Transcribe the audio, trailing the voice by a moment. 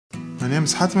My name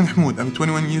is Hatem Mahmoud. I'm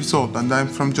 21 years old and I'm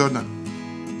from Jordan.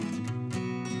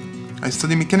 I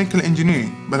study mechanical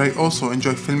engineering, but I also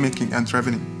enjoy filmmaking and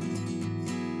traveling.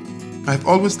 I've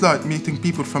always liked meeting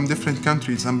people from different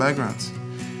countries and backgrounds.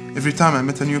 Every time I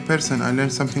met a new person, I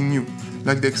learned something new,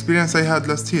 like the experience I had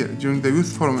last year during the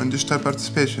Youth Forum and Digital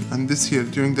Participation, and this year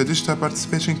during the Digital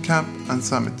Participation Camp and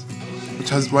Summit, which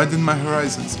has widened my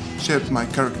horizons, shaped my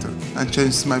character, and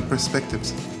changed my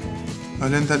perspectives. I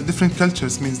learned that different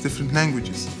cultures means different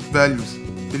languages, values,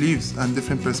 beliefs, and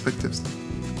different perspectives.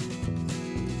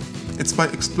 It's by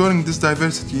exploring this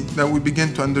diversity that we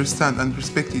begin to understand and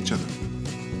respect each other.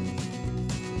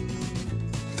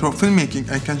 Through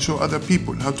filmmaking, I can show other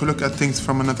people how to look at things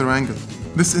from another angle.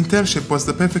 This internship was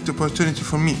the perfect opportunity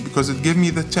for me because it gave me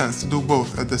the chance to do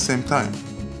both at the same time.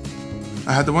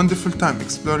 I had a wonderful time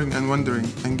exploring and wondering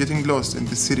and getting lost in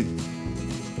this city.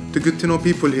 To get to know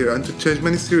people here and to change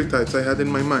many stereotypes I had in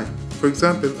my mind. For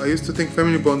example, I used to think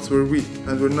family bonds were weak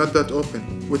and were not that open,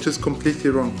 which is completely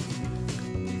wrong.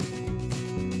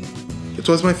 It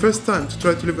was my first time to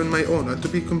try to live on my own and to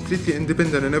be completely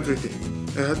independent in everything.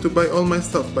 I had to buy all my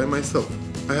stuff by myself.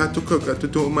 I had to cook and to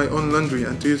do my own laundry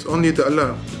and to use only the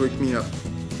alarm to wake me up.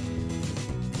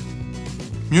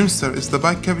 Münster is the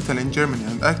bike capital in Germany,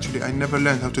 and actually I never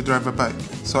learned how to drive a bike,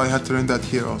 so I had to learn that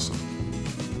here also.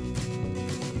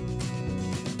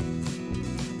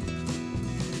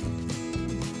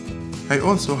 I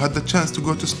also had the chance to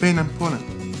go to Spain and Poland.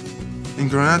 In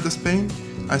Granada, Spain,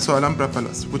 I saw Alhambra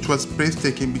Palace, which was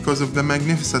breathtaking because of the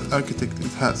magnificent architect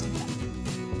it has.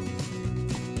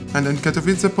 And in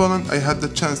Katowice, Poland, I had the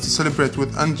chance to celebrate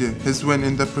with Andrzej his win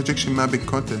in the projection mapping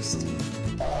contest.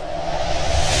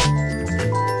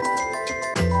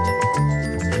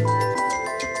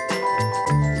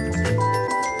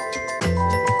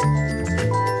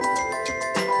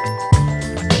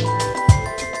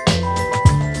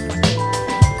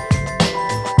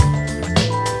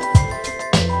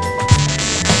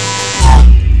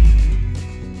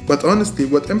 But honestly,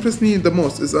 what impressed me the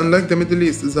most is, unlike the Middle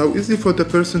East, is how easy for the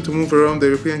person to move around the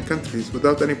European countries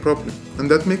without any problem, and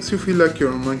that makes you feel like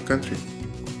you're in one country.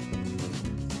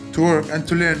 To work and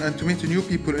to learn and to meet new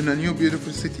people in a new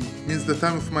beautiful city means the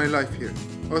time of my life here,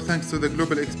 all thanks to the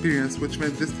global experience which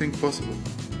made this thing possible.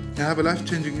 I have a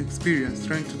life-changing experience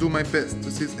trying to do my best to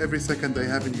seize every second I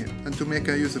have in here and to make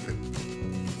a use of it.